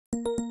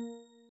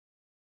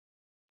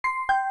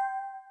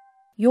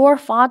Your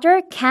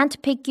father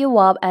can't pick you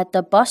up at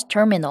the bus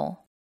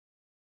terminal.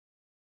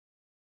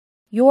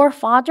 Your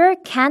father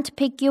can't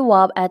pick you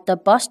up at the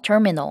bus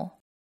terminal.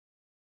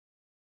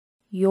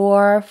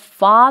 Your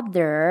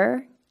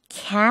father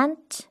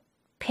can't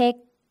pick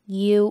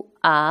you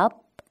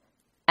up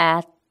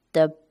at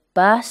the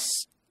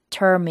bus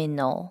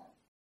terminal.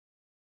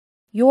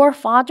 Your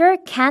father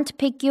can't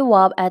pick you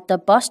up at the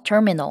bus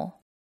terminal.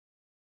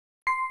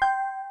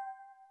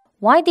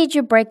 Why did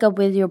you break up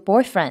with your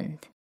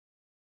boyfriend?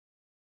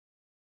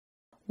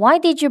 Why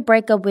did you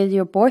break up with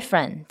your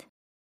boyfriend?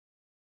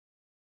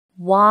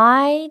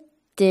 Why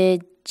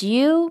did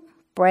you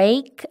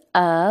break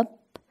up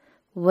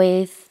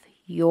with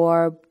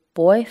your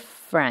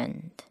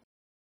boyfriend?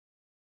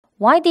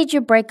 Why did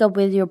you break up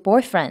with your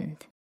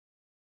boyfriend?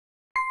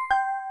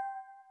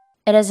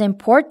 It is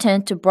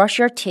important to brush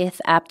your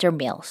teeth after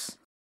meals.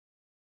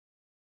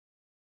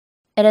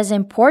 It is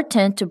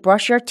important to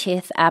brush your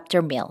teeth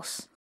after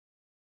meals.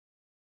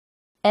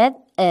 It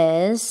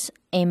is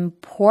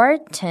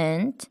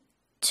important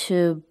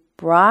to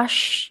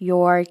brush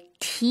your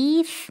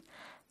teeth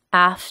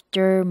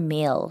after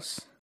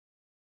meals.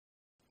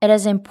 It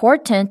is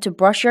important to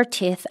brush your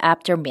teeth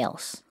after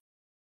meals.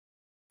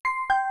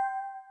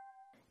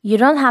 You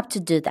don't have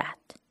to do that.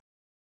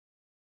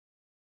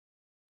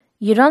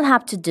 You don't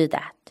have to do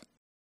that.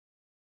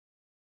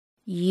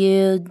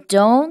 You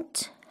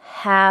don't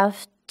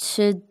have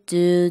to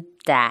do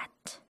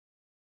that.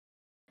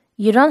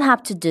 You don't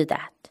have to do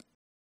that.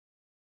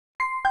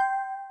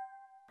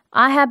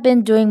 I have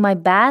been doing my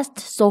best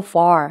so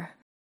far.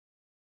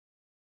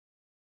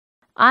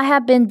 I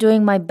have been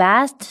doing my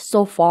best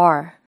so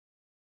far.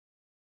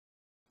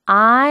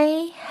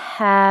 I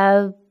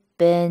have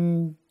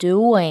been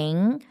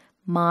doing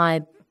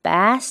my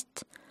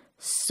best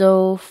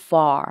so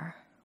far.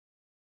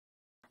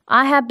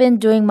 I have been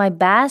doing my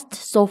best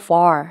so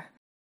far.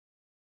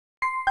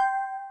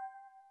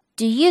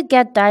 Do you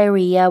get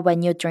diarrhea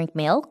when you drink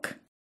milk?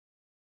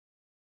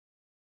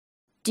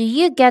 Do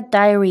you get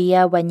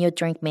diarrhea when you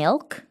drink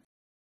milk?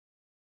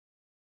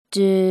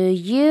 Do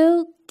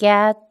you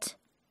get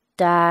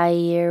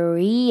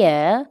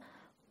diarrhea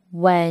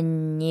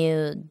when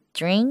you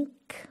drink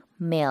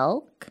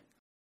milk?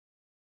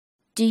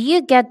 Do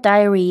you get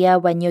diarrhea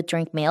when you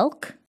drink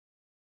milk?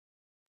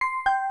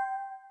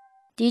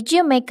 Did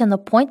you make an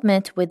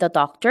appointment with a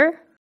doctor?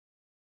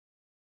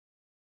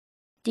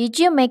 Did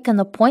you make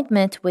an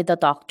appointment with a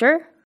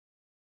doctor?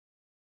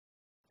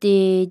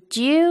 Did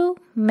you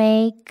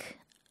make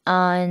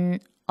an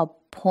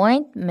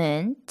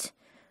appointment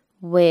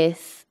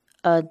with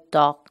a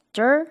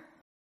doctor?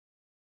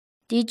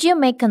 Did you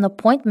make an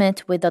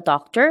appointment with a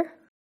doctor?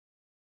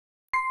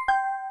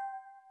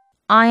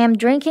 I am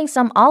drinking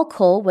some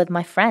alcohol with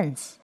my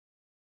friends.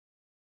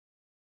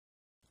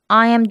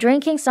 I am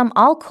drinking some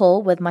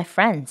alcohol with my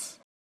friends.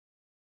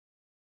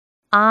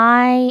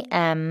 I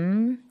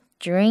am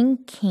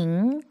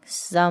drinking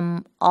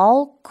some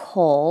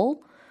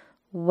alcohol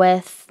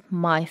with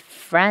my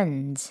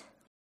friends.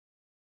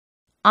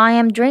 I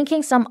am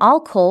drinking some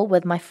alcohol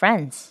with my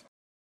friends.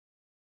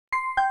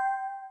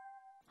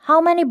 How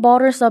many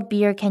bottles of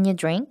beer can you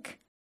drink?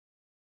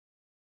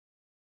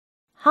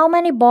 How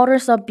many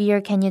bottles of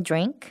beer can you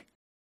drink?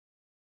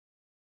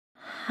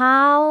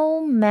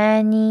 How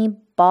many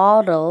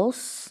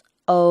bottles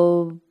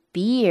of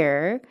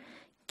beer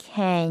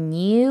can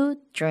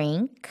you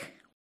drink?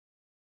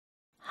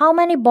 How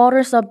many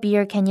bottles of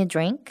beer can you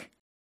drink?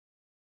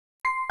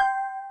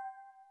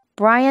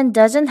 Brian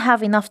doesn't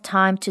have enough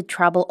time to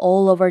travel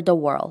all over the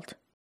world.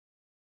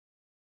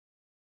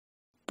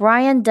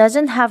 Brian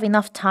doesn't have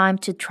enough time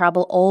to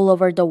travel all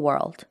over the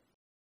world.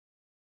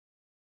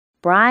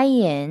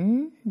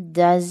 Brian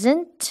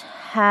doesn't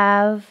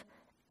have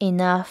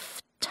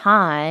enough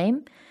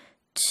time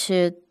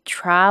to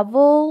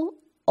travel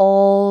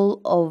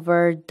all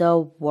over the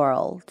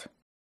world.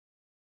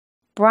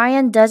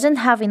 Brian doesn't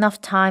have enough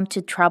time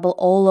to travel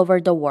all over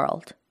the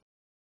world.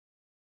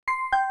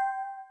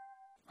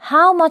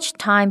 How much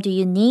time do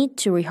you need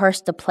to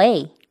rehearse the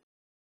play?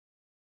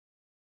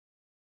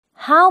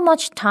 How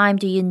much time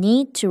do you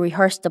need to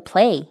rehearse the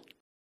play?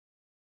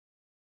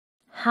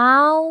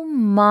 How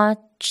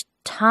much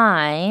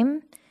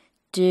time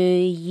do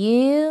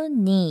you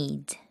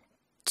need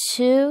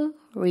to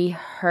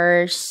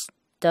rehearse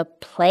the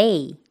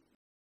play?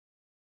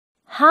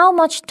 How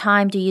much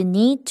time do you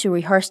need to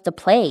rehearse the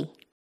play?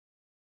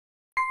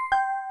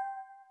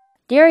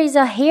 There is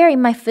a hair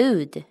in my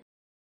food.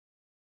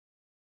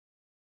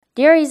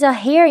 There is a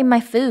hair in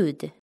my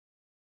food.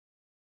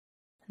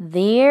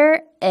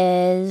 There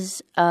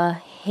is a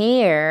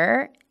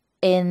hair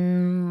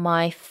in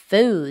my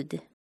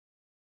food.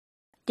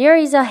 There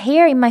is a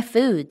hair in my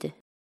food.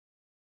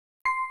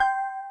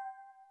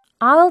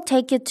 I will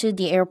take you to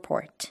the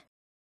airport.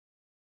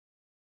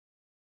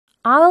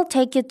 I will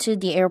take you to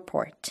the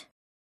airport.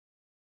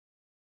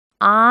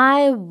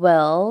 I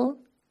will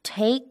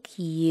take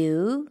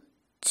you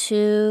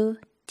to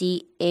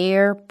the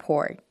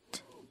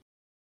airport.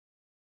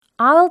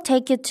 I'll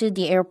take you to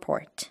the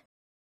airport.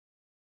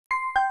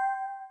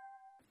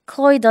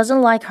 Chloe doesn't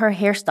like her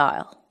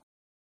hairstyle.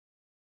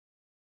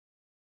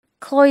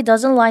 Chloe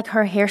doesn't like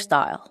her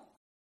hairstyle.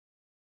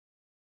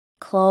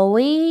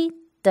 Chloe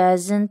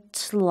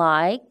doesn't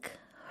like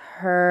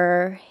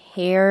her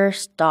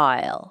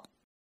hairstyle.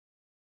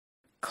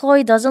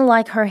 Chloe doesn't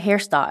like her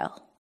hairstyle.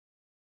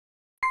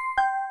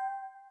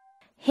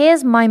 He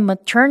is my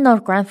maternal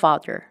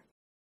grandfather.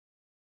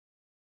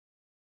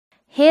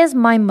 He is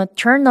my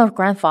maternal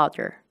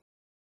grandfather.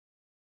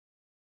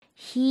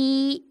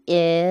 He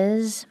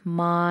is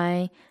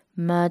my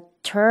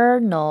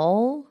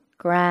maternal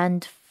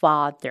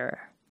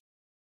grandfather.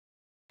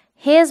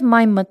 He is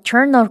my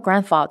maternal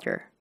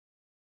grandfather.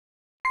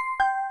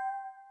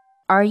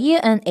 Are you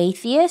an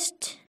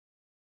atheist?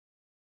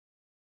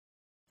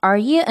 Are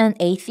you an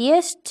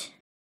atheist?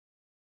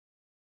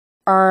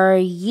 Are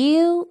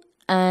you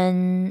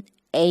an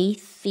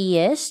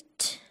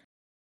atheist?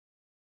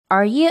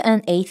 Are you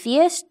an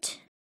atheist?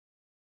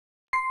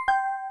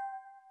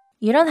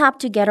 You don't have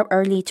to get up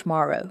early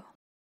tomorrow.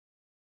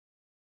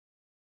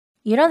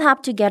 You don't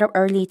have to get up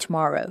early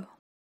tomorrow.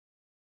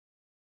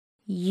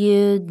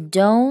 You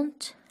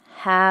don't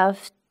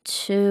have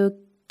to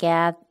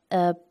get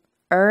up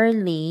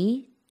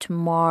early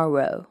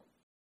tomorrow.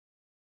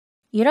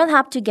 You don't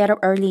have to get up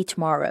early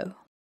tomorrow.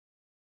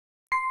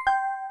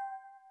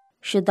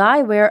 Should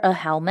I wear a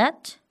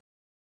helmet?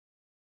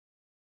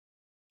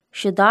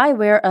 Should I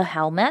wear a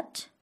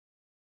helmet?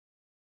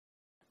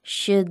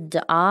 Should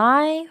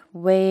I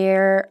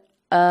wear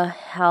a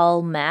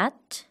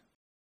helmet?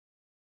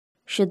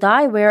 Should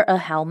I wear a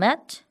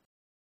helmet?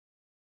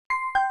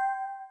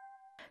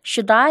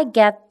 Should I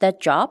get that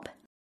job?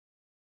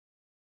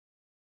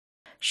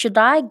 Should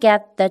I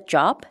get that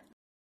job?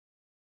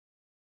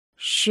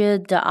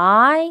 Should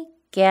I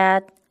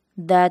get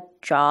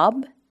that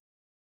job?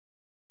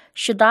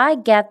 Should I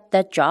get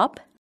that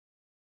job?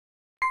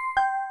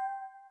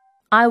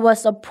 I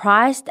was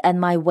surprised at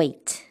my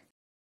weight.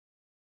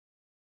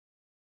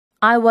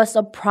 I was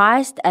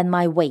surprised at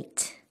my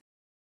weight.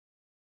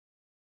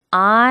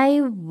 I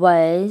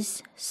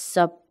was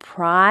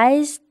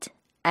surprised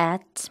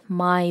at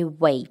my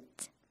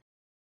weight.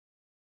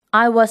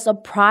 I was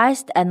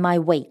surprised at my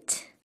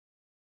weight.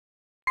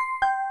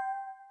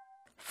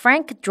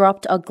 Frank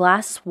dropped a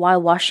glass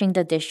while washing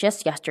the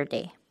dishes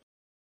yesterday.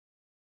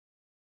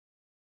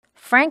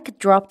 Frank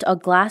dropped a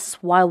glass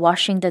while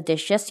washing the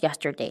dishes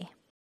yesterday.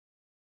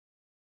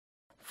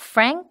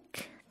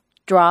 Frank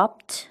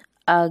dropped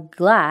a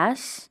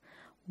glass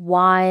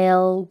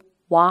while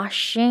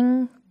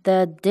washing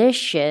the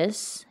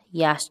dishes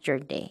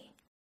yesterday.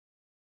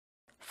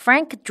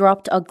 Frank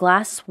dropped a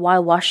glass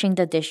while washing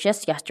the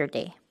dishes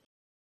yesterday.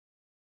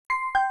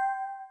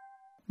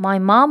 My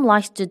mom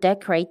likes to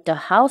decorate the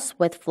house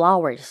with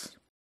flowers.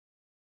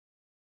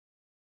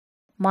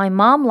 My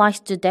mom likes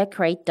to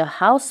decorate the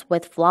house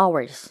with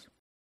flowers.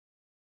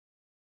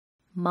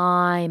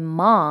 My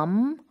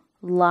mom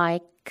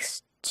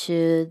likes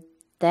to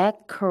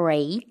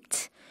decorate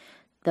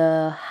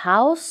the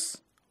house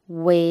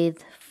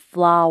with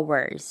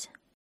flowers.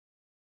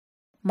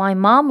 My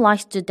mom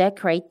likes to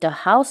decorate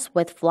the house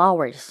with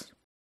flowers.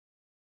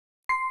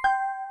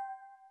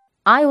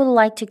 I would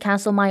like to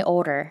cancel my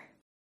order.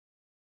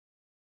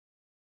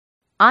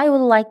 I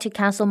would like to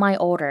cancel my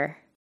order.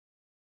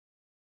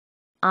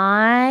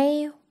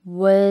 I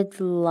would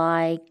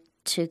like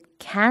to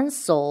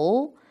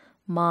cancel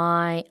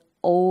my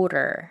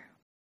order.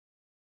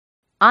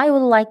 I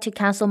would like to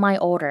cancel my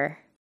order.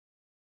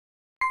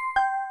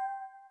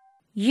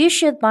 You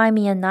should buy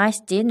me a nice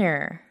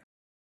dinner.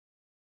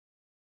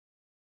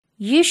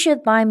 You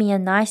should buy me a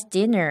nice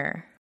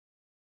dinner.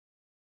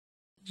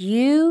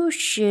 You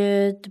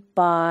should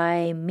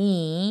buy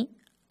me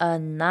a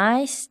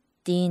nice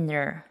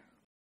dinner.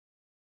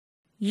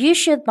 You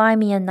should buy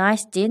me a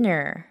nice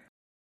dinner.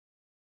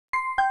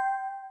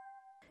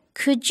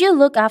 Could you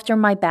look after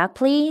my bag,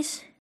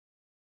 please?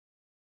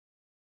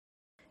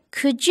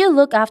 Could you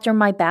look after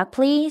my bag,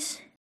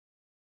 please?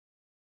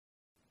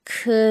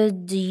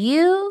 Could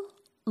you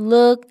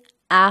look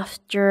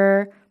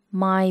after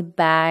my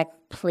bag,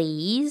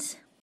 please?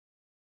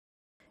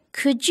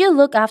 Could you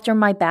look after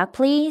my bag,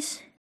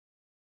 please?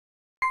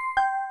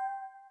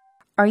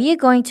 Are you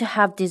going to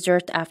have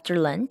dessert after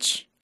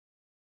lunch?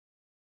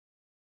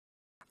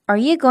 Are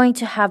you going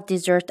to have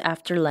dessert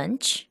after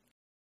lunch?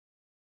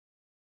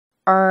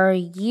 Are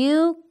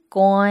you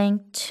going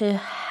to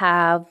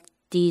have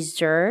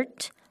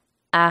dessert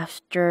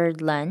after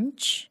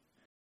lunch?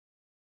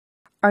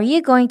 Are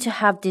you going to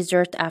have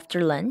dessert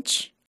after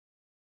lunch?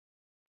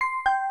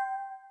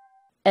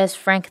 Is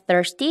Frank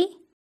thirsty?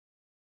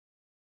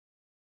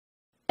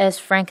 Is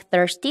Frank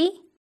thirsty?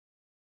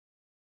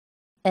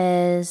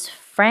 Is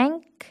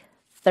Frank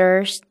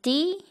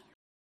thirsty?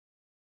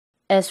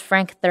 Is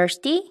Frank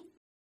thirsty?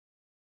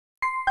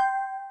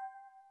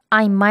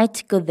 I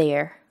might go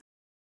there.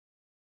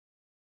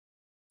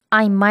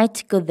 I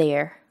might go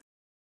there.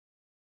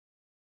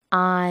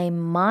 I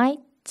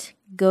might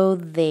go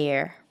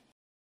there.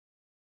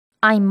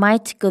 I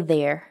might go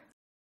there.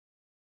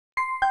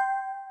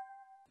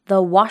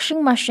 The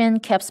washing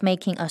machine kept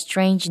making a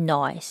strange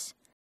noise.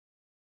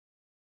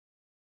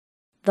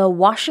 The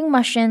washing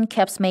machine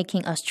kept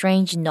making a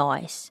strange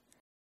noise.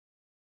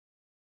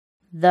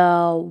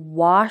 The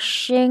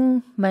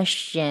washing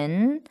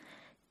machine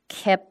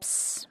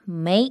keeps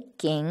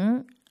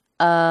making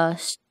a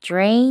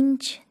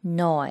strange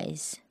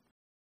noise.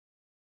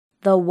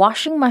 The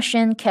washing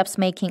machine keeps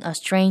making a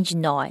strange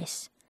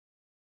noise.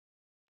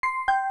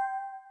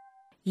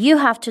 You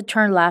have to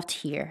turn left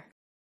here.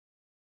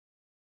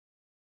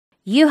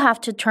 You have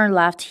to turn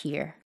left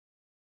here.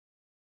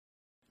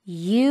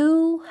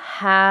 You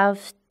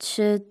have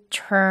to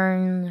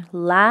turn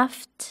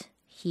left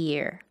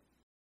here.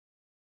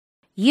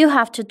 You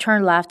have to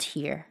turn left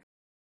here.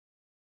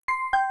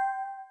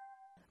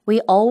 We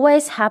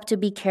always have to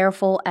be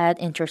careful at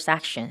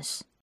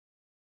intersections.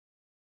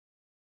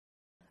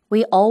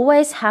 We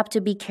always have to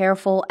be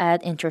careful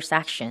at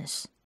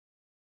intersections.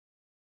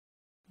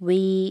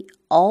 We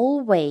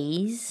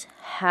always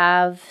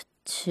have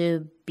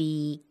to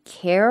be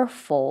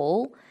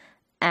careful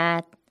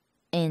at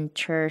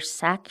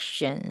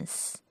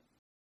intersections.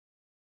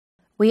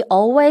 We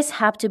always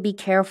have to be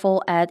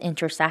careful at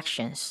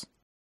intersections.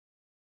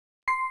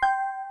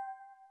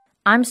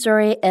 I'm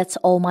sorry, it's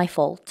all my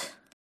fault.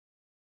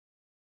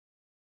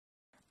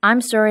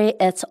 I'm sorry,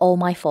 it's all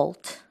my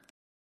fault.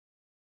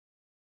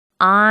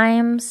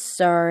 I'm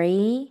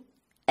sorry,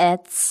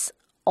 it's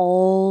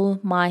all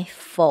my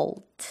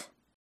fault.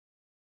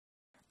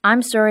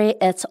 I'm sorry,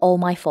 it's all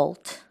my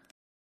fault.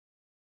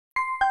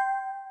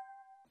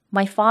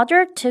 My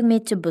father took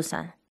me to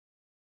Busan.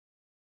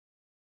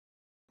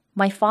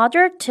 My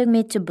father took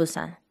me to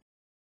Busan.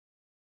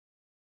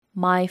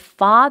 My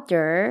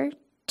father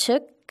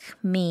took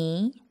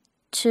me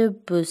to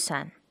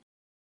Busan.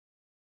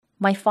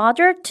 My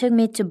father took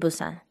me to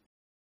Busan.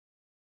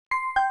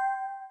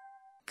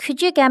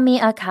 Could you get me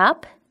a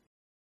cup?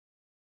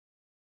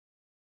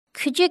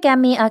 Could you get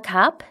me a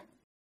cup?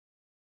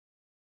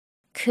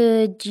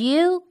 Could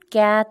you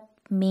get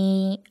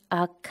me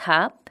a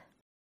cup?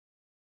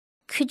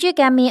 Could you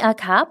get me a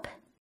cup?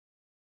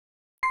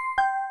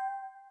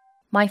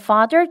 My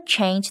father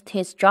changed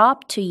his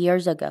job 2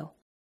 years ago.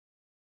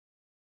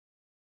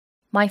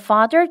 My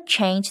father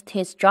changed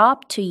his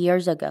job 2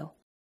 years ago.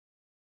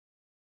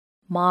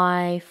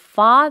 My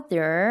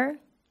father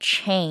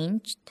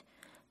changed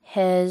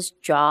his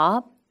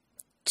job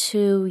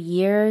 2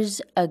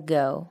 years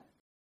ago.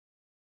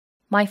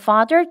 My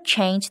father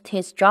changed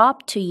his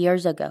job 2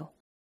 years ago.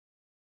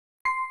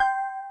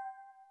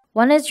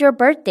 When is your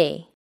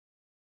birthday?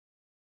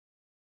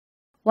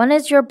 When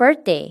is your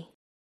birthday?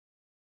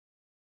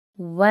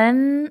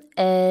 When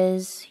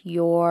is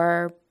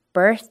your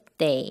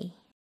birthday?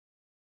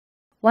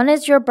 When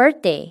is your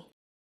birthday?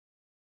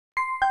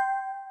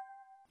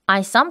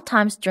 I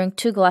sometimes drink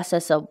 2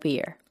 glasses of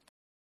beer.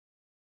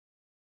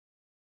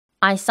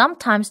 I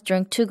sometimes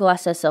drink 2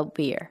 glasses of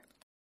beer.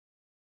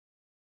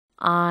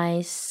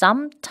 I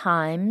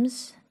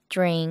sometimes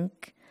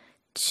drink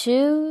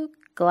 2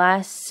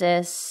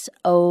 glasses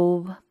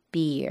of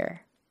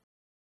beer.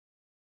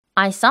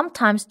 I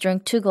sometimes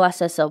drink 2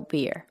 glasses of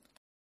beer.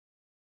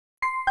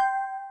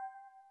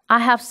 I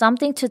have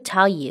something to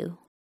tell you.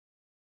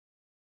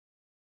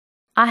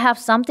 I have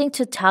something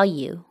to tell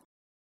you.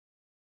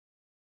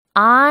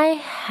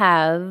 I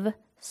have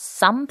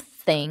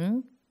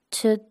something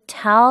to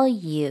tell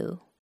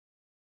you.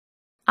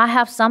 I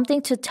have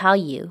something to tell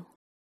you.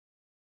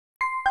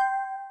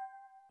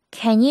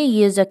 Can you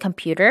use a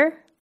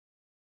computer?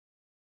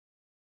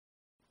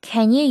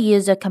 Can you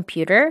use a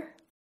computer?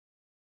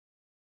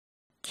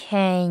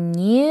 Can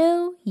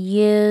you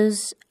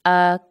use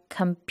a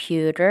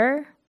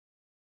computer?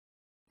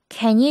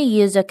 Can you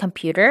use a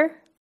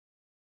computer?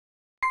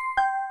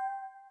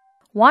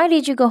 Why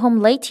did you go home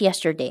late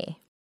yesterday?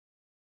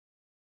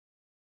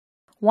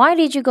 Why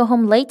did you go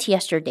home late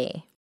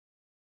yesterday?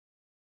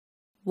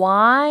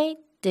 Why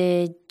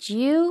did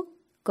you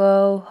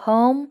go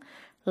home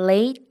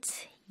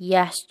late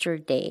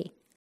yesterday?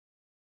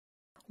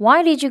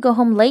 Why did you go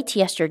home late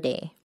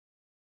yesterday?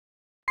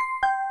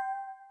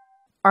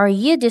 Are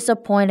you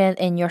disappointed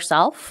in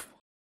yourself?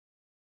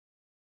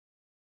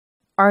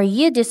 Are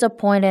you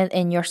disappointed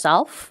in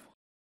yourself?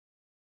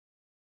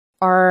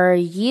 Are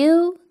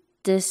you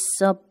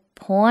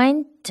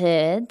disappointed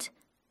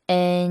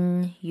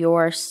in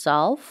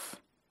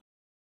yourself?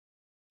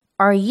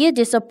 Are you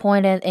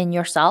disappointed in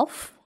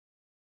yourself?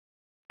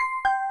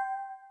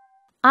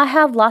 I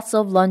have lots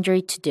of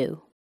laundry to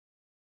do.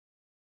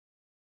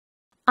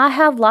 I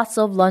have lots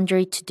of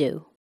laundry to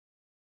do.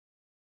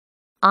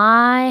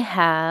 I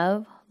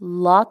have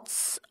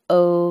lots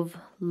of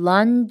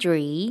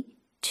laundry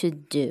to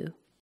do.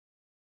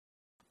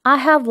 I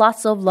have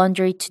lots of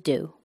laundry to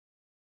do.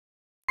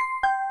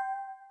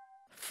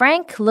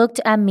 Frank looked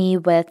at me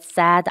with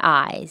sad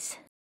eyes.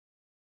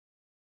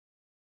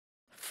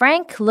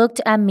 Frank looked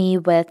at me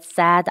with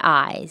sad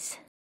eyes.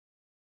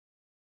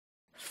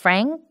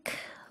 Frank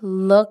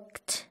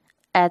looked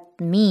at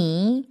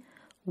me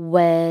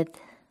with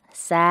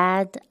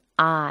sad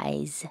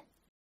eyes.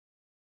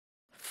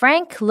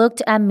 Frank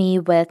looked at me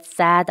with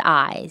sad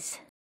eyes.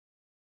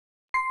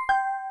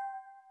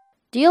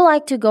 Do you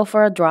like to go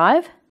for a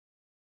drive?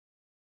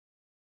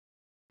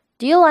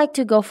 Do you like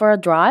to go for a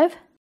drive?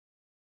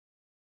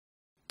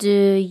 Do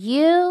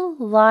you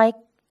like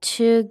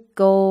to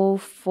go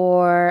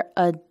for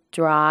a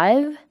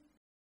drive?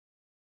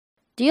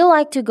 Do you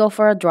like to go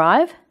for a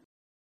drive?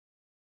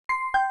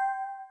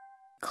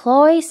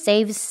 Chloe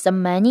saves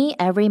some money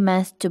every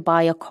month to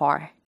buy a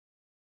car.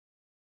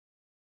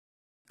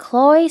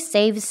 Chloe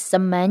saves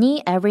some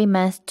money every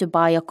month to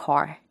buy a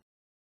car.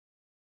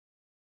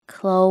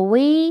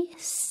 Chloe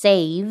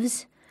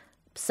saves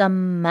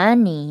some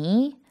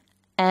money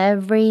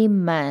every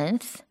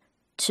month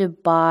to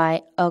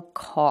buy a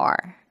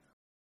car.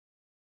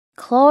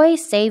 Chloe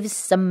saves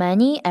some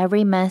money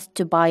every month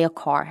to buy a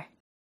car.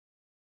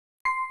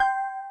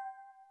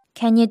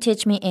 Can you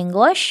teach me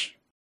English?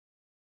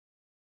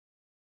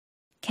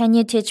 Can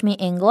you teach me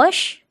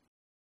English?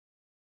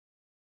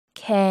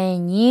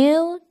 Can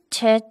you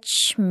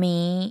teach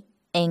me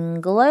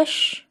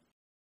English?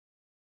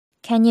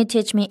 Can you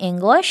teach me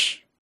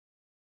English?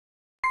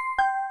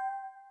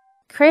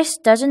 Chris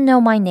doesn't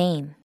know my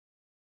name.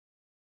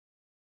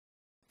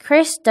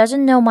 Chris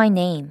doesn't know my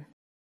name.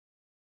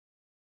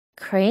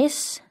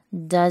 Chris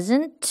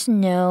doesn't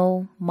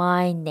know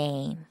my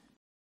name.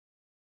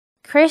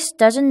 Chris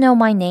doesn't know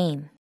my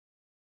name.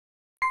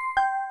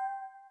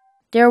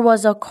 There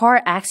was a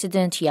car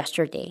accident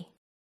yesterday.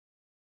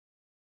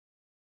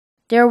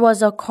 There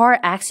was a car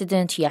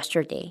accident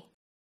yesterday.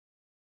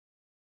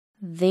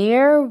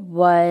 There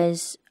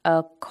was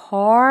a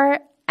car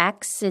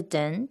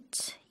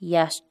accident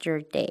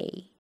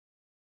yesterday.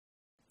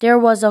 There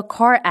was a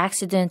car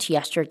accident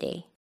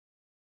yesterday.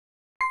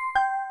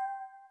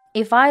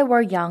 If I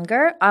were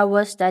younger, I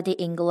would study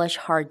English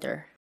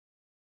harder.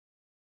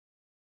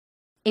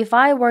 If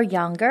I were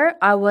younger,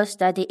 I would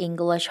study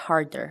English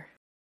harder.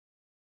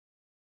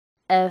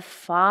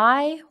 If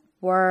I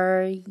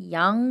were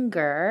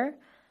younger,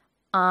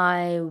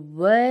 I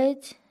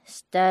would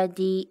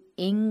study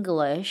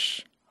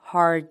English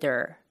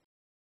harder.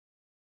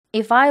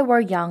 If I were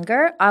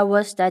younger, I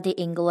would study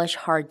English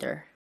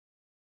harder.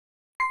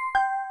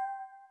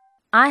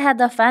 I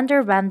had a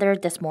fender bender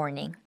this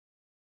morning.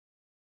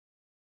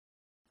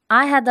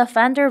 I had a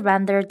fender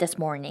bender this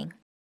morning.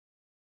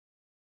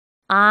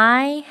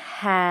 I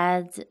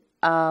had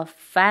a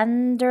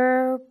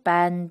fender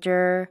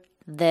bender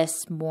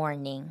this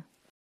morning.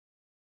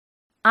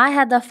 I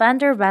had a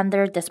fender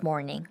bender this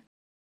morning.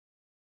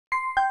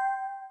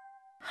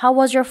 How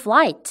was your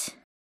flight?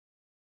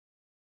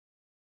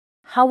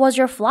 How was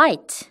your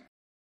flight?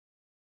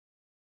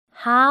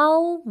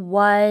 How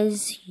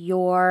was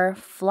your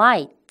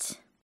flight?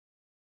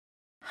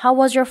 How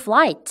was your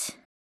flight?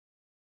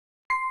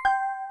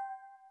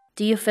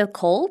 Do you feel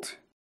cold?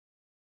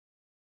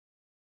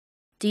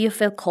 Do you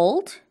feel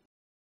cold?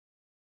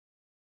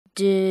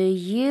 Do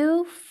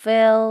you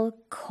feel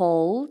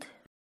cold?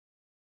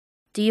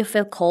 Do you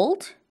feel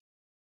cold?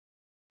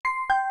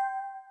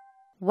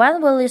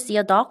 When will you see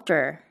a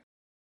doctor?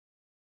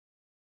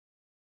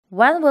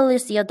 When will you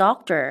see a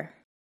doctor?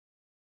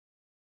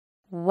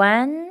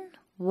 When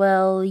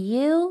will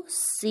you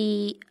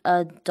see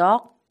a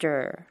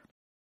doctor?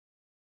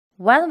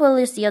 When will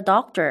you see a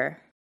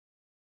doctor?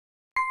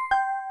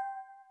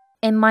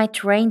 It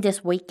might rain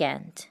this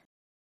weekend.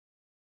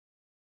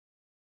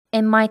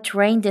 It might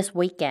rain this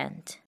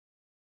weekend.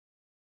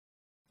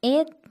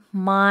 It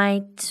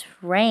might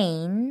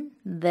rain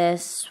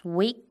this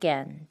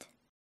weekend.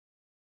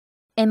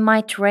 It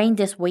might rain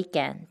this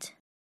weekend.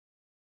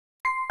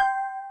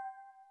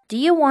 Do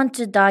you want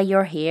to dye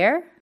your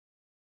hair?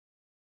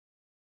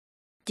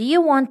 Do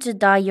you want to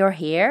dye your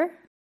hair?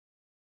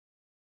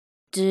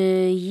 Do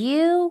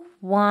you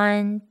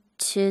want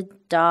to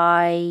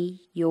dye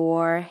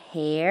your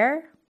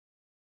hair?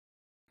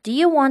 Do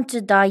you want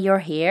to dye your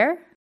hair?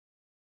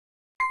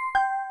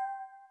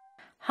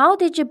 How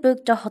did you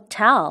book the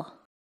hotel?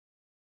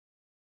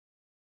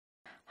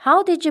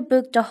 How did you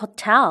book the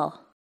hotel?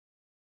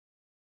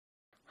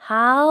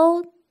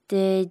 How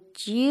did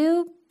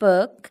you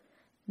book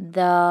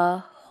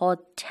the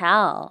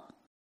hotel?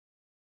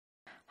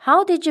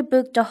 How did you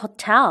book the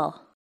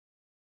hotel?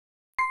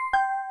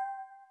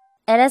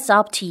 It is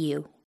up to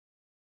you.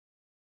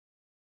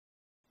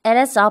 It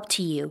is up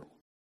to you.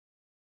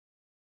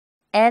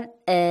 It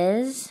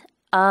is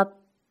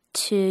up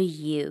to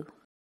you.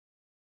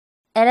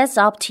 It is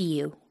up to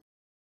you.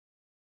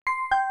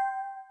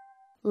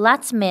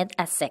 Let's meet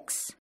at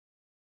 6.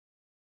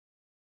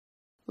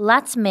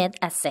 Let's meet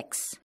at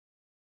 6.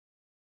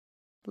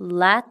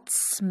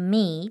 Let's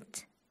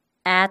meet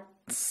at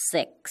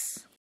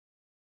 6.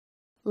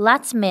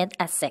 Let's meet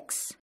at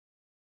 6.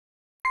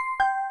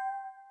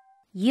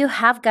 You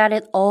have got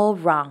it all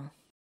wrong.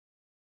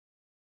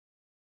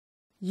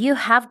 You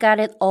have got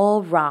it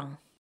all wrong.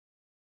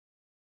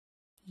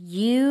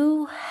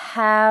 You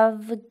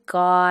have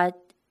got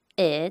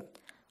it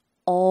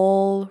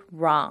all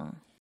wrong.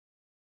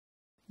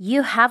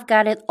 You have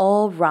got it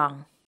all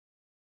wrong.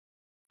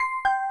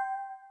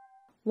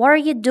 What are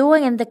you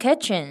doing in the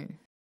kitchen?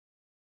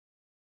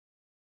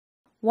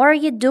 What are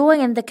you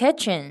doing in the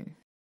kitchen?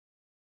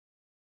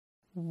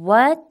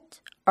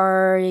 What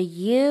are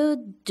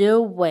you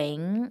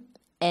doing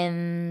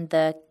in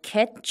the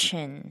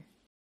kitchen?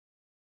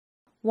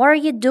 What are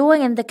you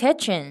doing in the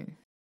kitchen?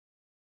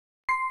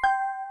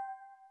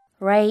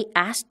 Ray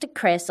asked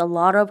Chris a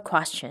lot of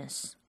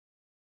questions.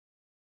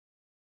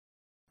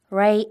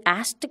 Ray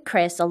asked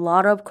Chris a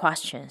lot of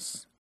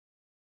questions.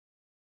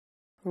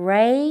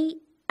 Ray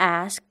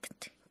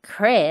asked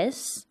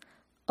Chris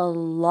a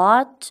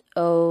lot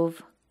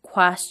of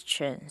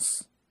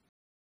questions.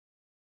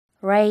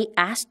 Ray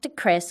asked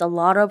Chris a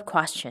lot of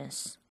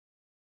questions.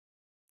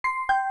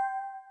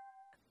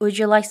 Would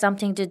you like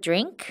something to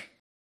drink?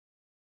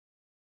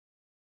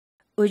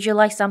 Would you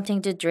like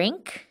something to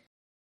drink?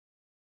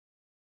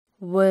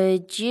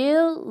 Would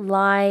you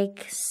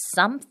like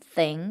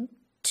something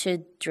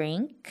to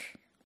drink?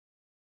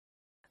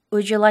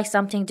 Would you like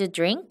something to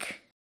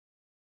drink?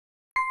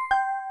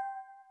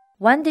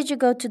 When did you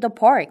go to the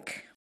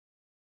park?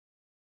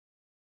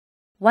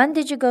 When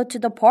did you go to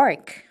the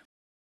park?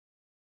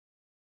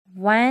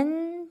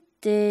 When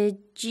did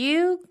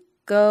you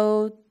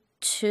go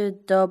to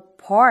the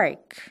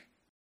park?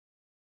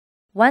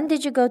 When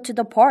did you go to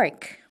the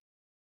park?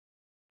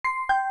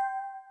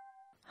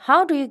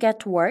 How do you get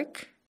to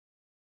work?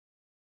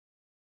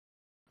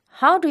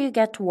 How do you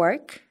get to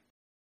work?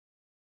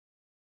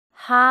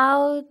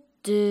 How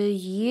do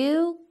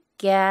you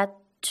get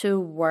to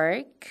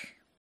work?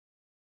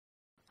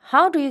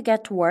 How do you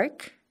get to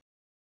work?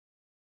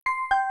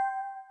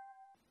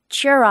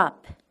 Cheer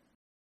up.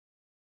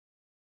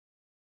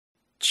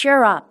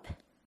 Cheer up.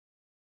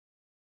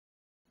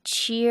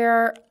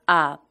 Cheer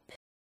up.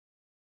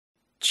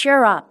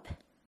 Cheer up.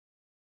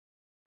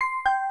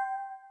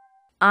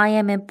 I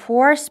am in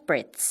poor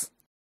spirits.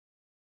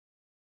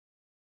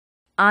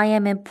 I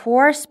am in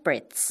poor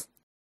spirits.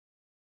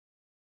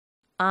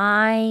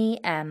 I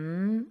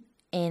am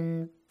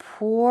in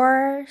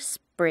poor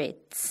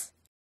spirits.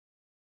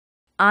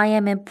 I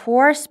am in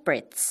poor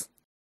spirits.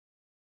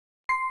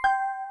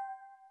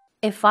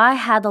 If I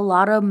had a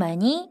lot of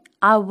money,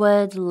 I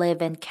would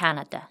live in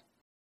Canada.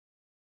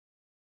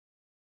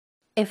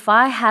 If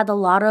I had a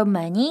lot of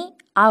money,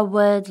 I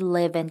would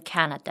live in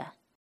Canada.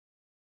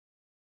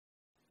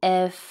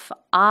 If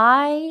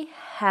I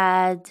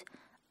had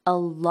a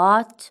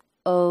lot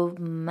of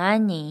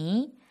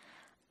money,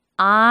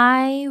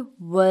 I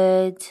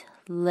would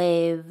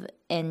live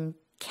in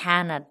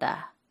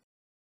Canada.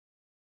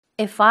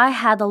 If I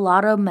had a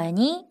lot of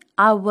money,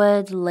 I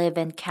would live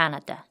in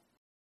Canada.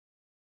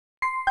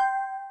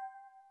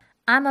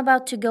 I'm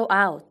about to go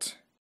out.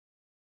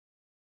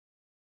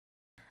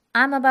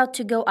 I'm about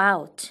to go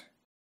out.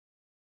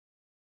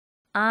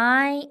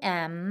 I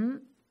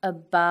am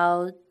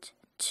about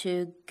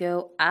to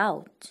go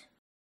out.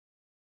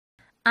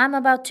 I'm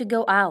about to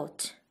go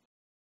out.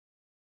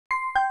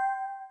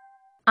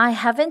 I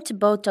haven't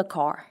bought a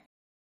car.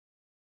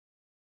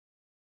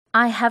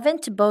 I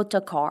haven't bought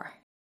a car.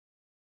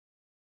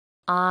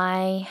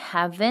 I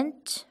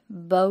haven't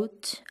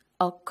bought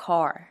a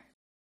car.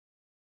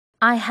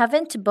 I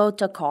haven't bought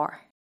a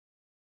car.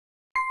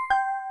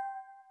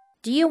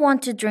 Do you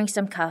want to drink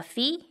some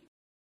coffee?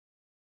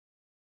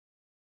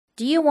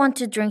 Do you want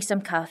to drink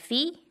some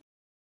coffee?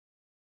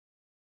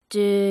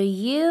 Do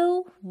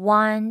you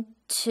want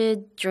to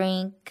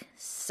drink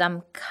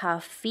some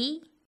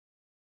coffee?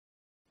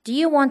 Do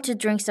you want to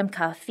drink some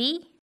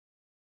coffee?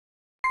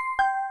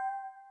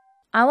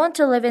 I want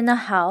to live in a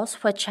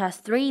house which has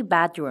 3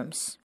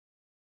 bedrooms.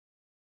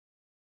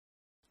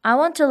 I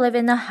want to live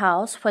in a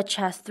house which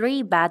has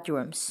 3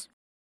 bedrooms.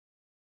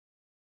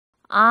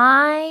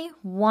 I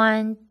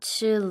want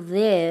to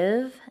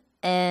live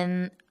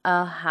in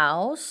a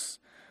house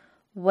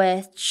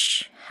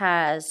which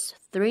has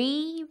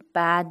 3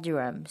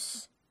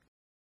 bedrooms.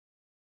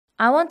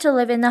 I want to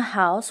live in a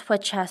house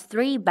which has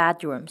 3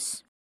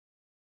 bedrooms.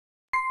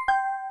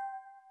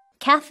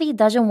 Kathy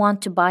doesn't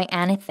want to buy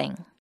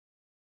anything.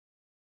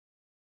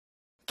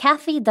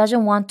 Kathy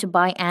doesn't want to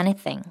buy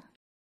anything.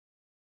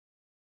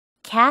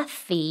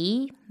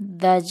 Kathy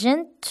doesn't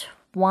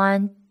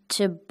want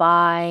to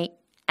buy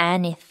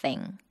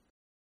anything.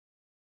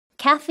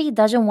 Kathy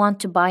doesn't want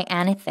to buy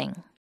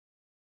anything.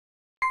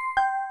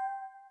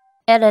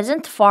 It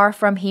isn't far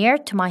from here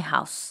to my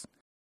house.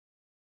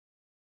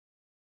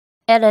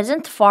 It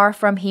isn't far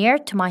from here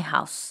to my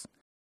house.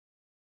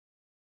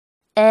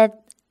 It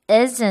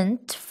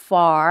isn't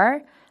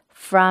far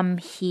from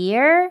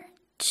here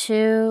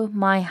to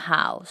my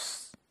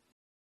house.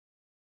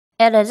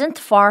 It isn't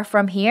far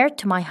from here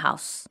to my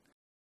house.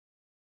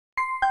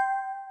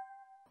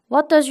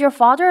 What does your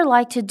father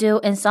like to do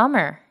in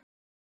summer?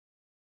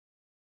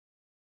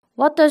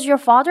 What does your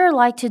father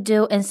like to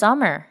do in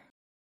summer?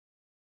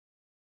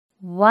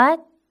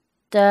 What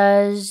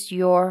does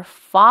your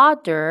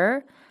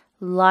father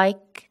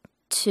like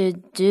to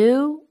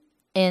do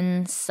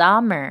in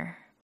summer?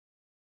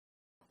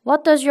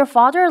 What does your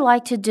father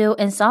like to do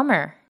in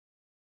summer?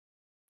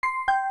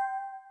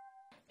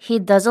 He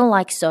doesn't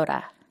like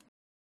soda.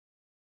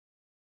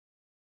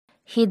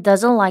 He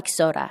doesn't like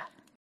soda.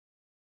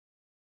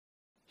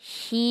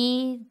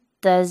 He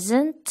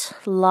doesn't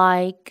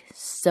like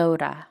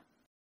soda.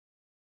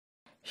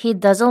 He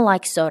doesn't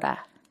like soda.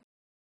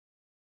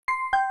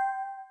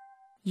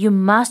 You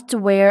must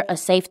wear a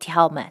safety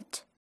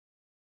helmet.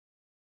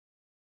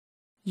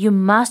 You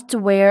must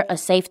wear a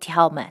safety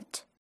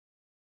helmet.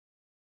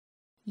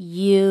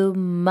 You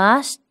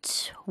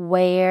must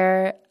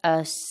wear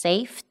a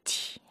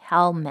safety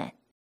helmet.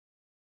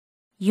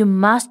 You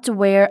must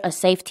wear a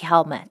safety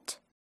helmet.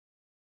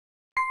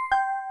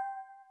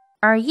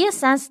 Are you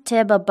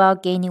sensitive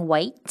about gaining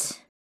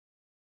weight?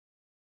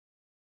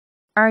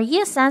 Are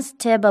you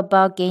sensitive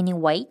about gaining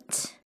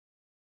weight?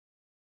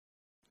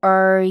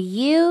 Are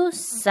you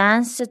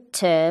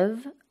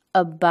sensitive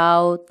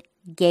about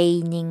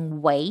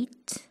gaining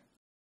weight?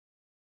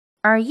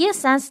 Are you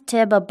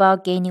sensitive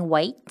about gaining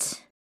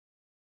weight?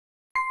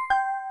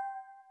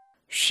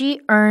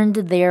 She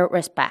earned their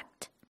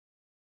respect.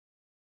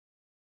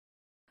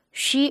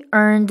 She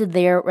earned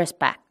their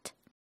respect.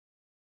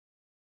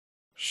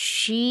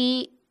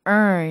 She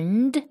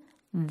earned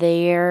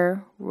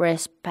their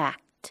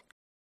respect.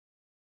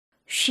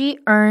 She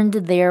earned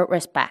their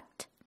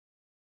respect.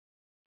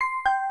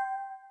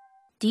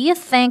 Do you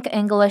think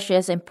English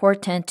is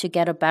important to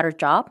get a better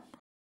job?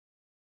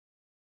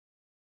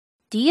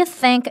 Do you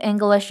think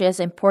English is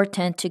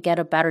important to get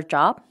a better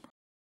job?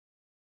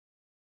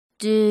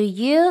 Do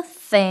you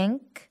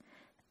think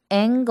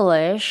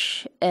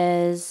English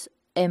is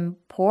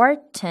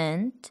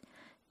important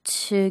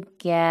to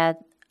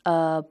get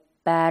a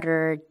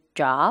better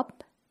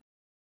job?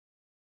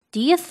 Do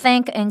you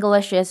think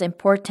English is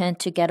important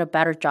to get a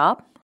better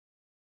job?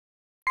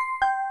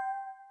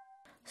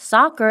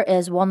 Soccer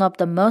is one of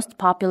the most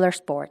popular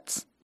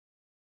sports.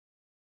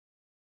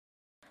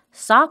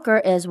 Soccer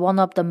is one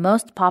of the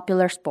most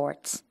popular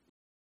sports.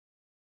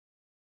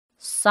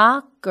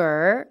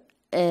 Soccer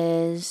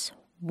is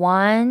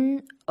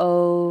one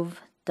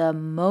of the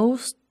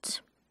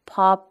most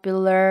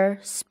popular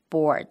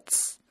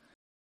sports.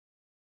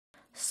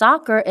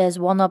 Soccer is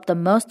one of the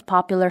most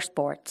popular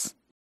sports.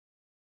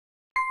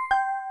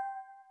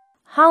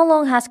 How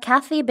long has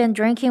Kathy been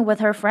drinking with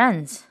her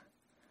friends?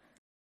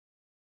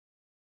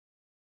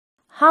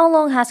 How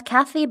long has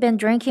Kathy been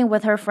drinking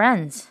with her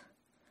friends?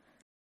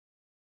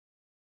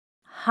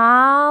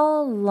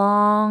 How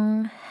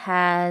long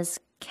has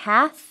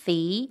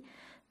Kathy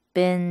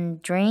been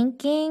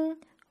drinking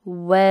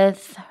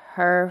with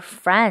her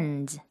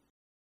friends?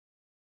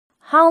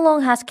 How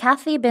long has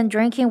Kathy been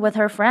drinking with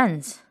her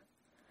friends?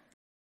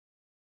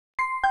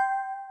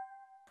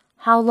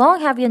 How long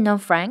have you known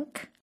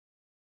Frank?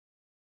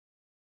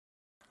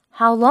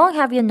 How long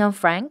have you known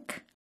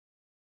Frank?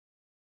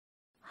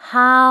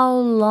 How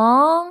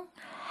long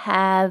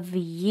have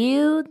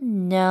you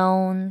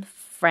known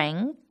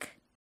Frank?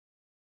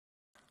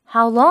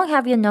 How long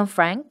have you known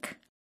Frank?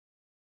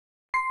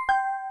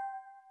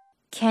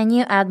 Can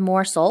you add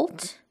more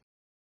salt?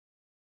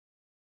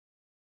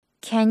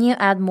 Can you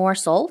add more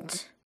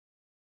salt?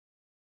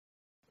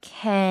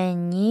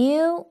 Can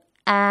you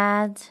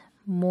add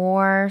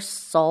more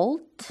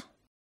salt?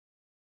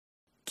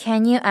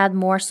 Can you add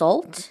more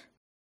salt?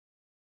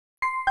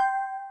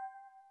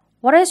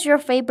 What is your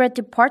favorite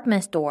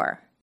department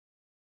store?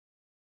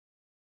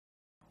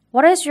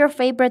 What is your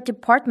favorite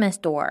department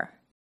store?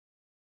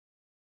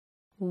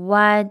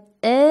 What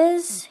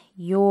is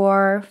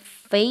your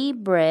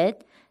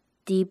favorite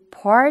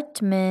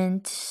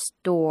department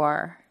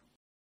store?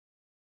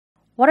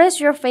 What is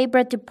your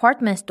favorite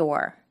department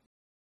store?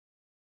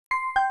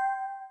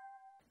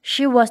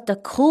 She was the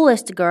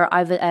coolest girl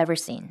I've ever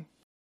seen.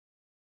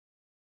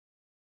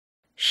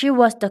 She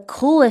was the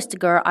coolest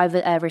girl I've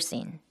ever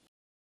seen.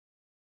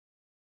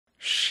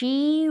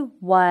 She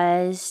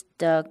was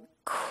the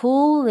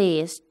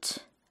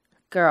coolest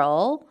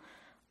girl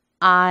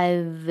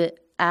I've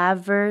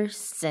ever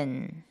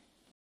seen.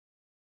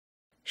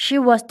 She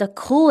was the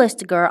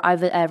coolest girl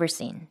I've ever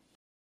seen.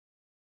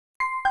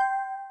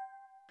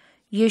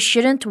 You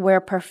shouldn't wear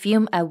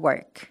perfume at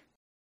work.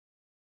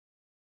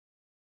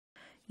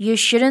 You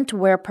shouldn't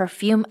wear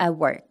perfume at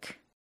work.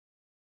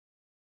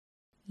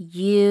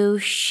 You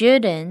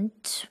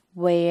shouldn't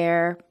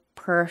wear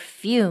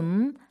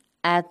perfume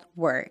at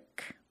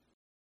work.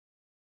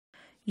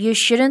 You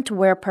shouldn't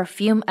wear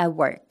perfume at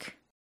work.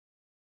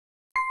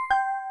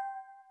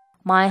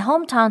 My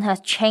hometown has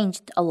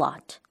changed a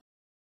lot.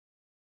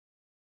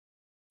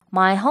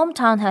 My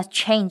hometown has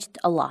changed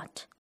a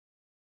lot.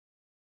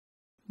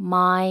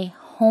 My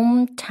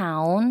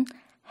hometown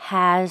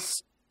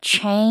has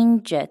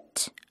changed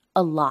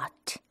a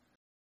lot.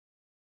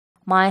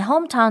 My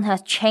hometown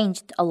has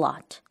changed a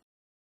lot.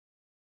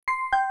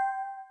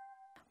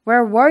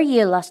 Where were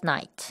you last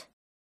night?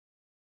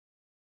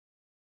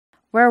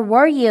 Where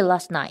were you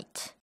last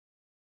night?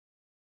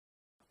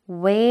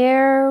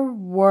 Where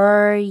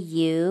were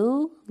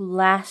you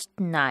last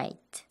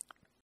night?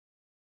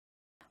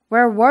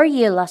 Where were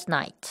you last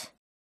night?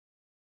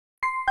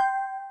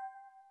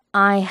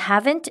 I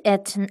haven't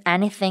eaten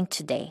anything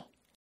today.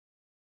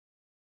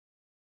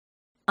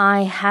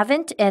 I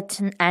haven't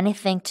eaten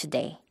anything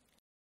today.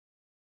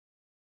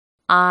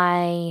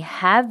 I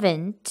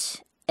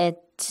haven't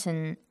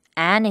eaten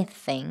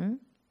anything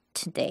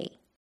today.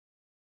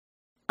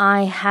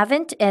 I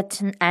haven't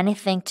eaten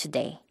anything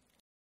today.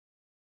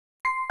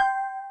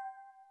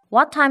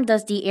 What time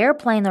does the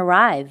airplane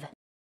arrive?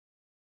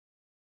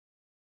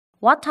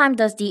 What time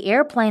does the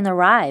airplane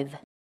arrive?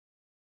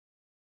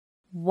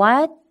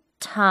 What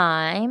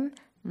time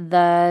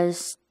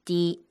does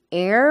the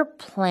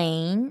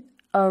airplane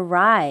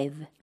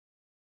arrive?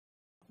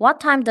 What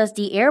time does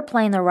the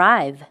airplane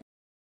arrive?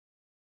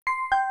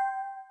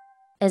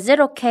 Is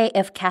it okay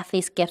if Kathy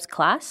skips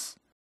class?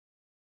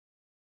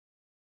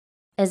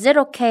 Is it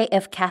okay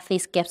if Kathy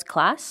skips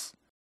class?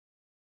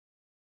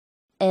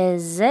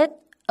 Is it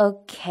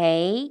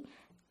okay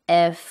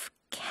if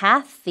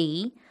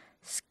Kathy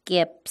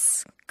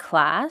skips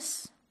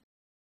class?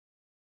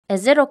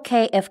 Is it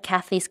okay if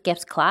Kathy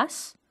skips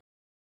class?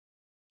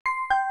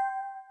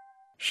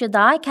 Should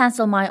I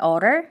cancel my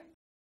order?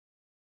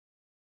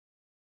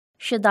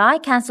 Should I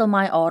cancel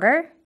my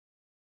order?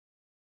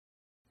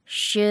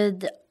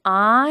 Should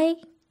I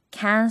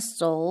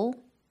cancel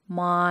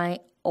my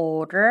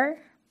order?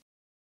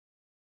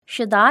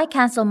 Should I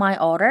cancel my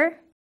order?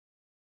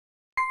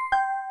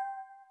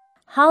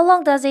 How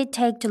long does it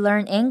take to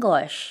learn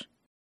English?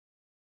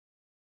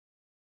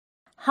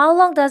 How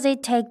long does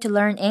it take to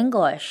learn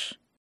English?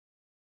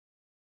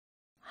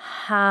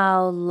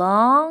 How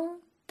long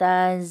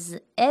does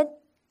it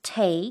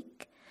take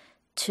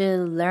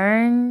to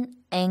learn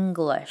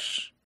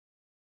English?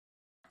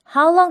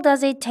 How long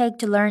does it take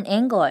to learn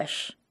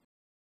English?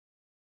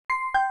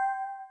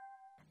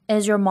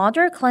 Is your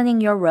mother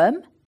cleaning your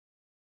room?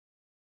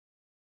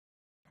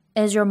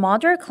 Is your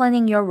mother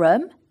cleaning your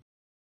room?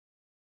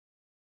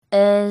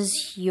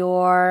 Is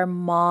your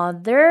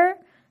mother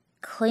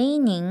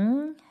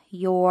cleaning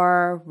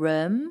your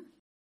room?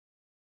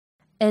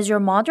 Is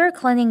your mother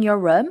cleaning your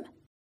room?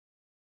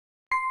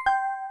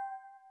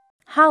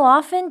 How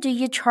often do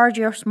you charge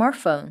your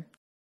smartphone?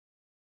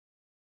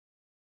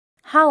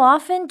 How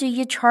often do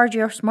you charge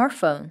your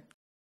smartphone?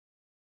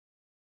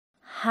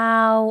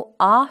 How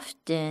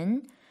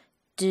often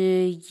do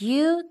you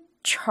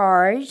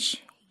charge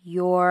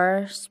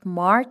your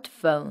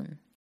smartphone?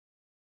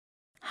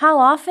 How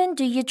often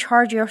do you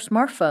charge your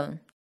smartphone?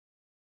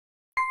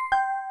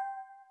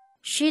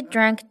 She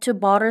drank 2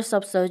 bottles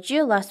of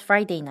soju last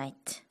Friday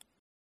night.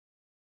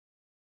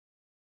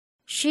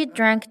 She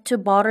drank 2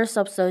 bottles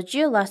of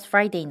soju last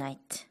Friday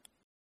night.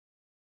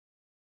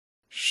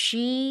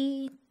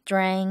 She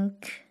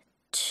drank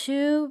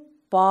 2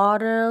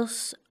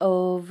 bottles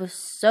of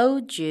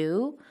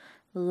soju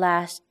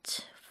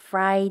last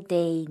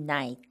Friday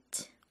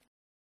night.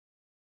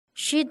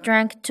 She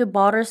drank 2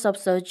 bottles of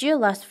soju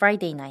last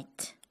Friday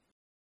night.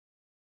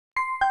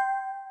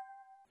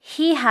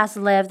 He has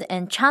lived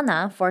in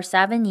China for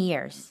 7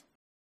 years.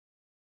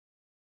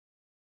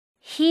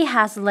 He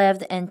has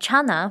lived in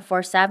China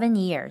for 7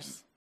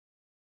 years.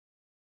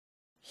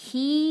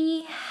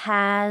 He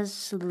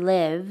has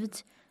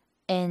lived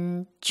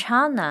in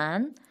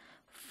China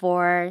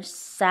for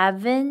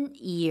 7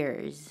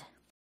 years.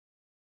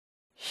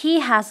 He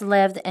has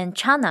lived in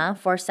China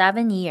for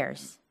 7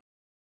 years.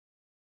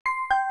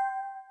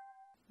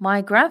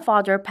 My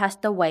grandfather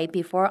passed away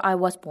before I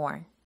was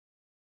born.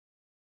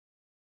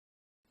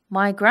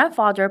 My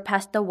grandfather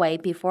passed away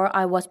before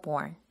I was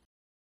born.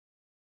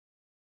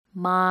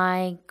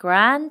 My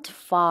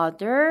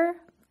grandfather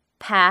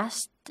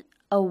passed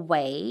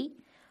away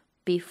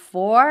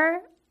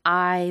before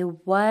I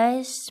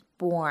was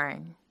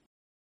born.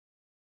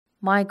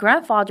 My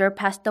grandfather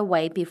passed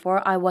away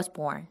before I was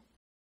born.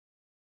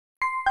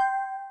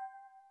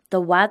 The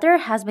weather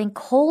has been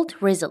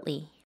cold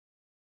recently.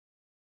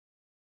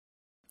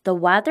 The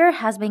weather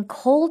has been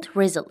cold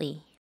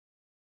recently.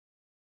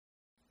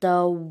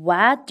 The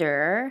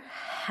weather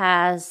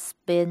has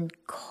been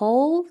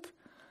cold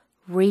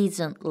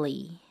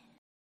recently.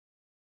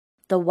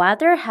 The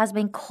weather has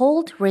been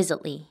cold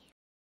recently.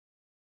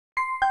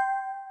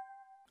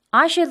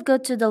 I should go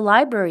to the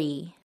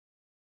library.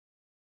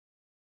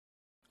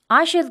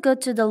 I should go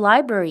to the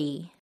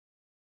library.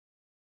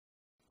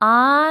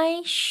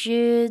 I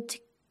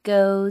should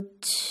go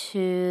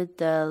to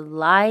the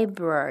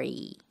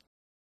library.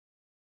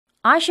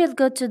 I should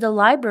go to the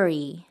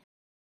library.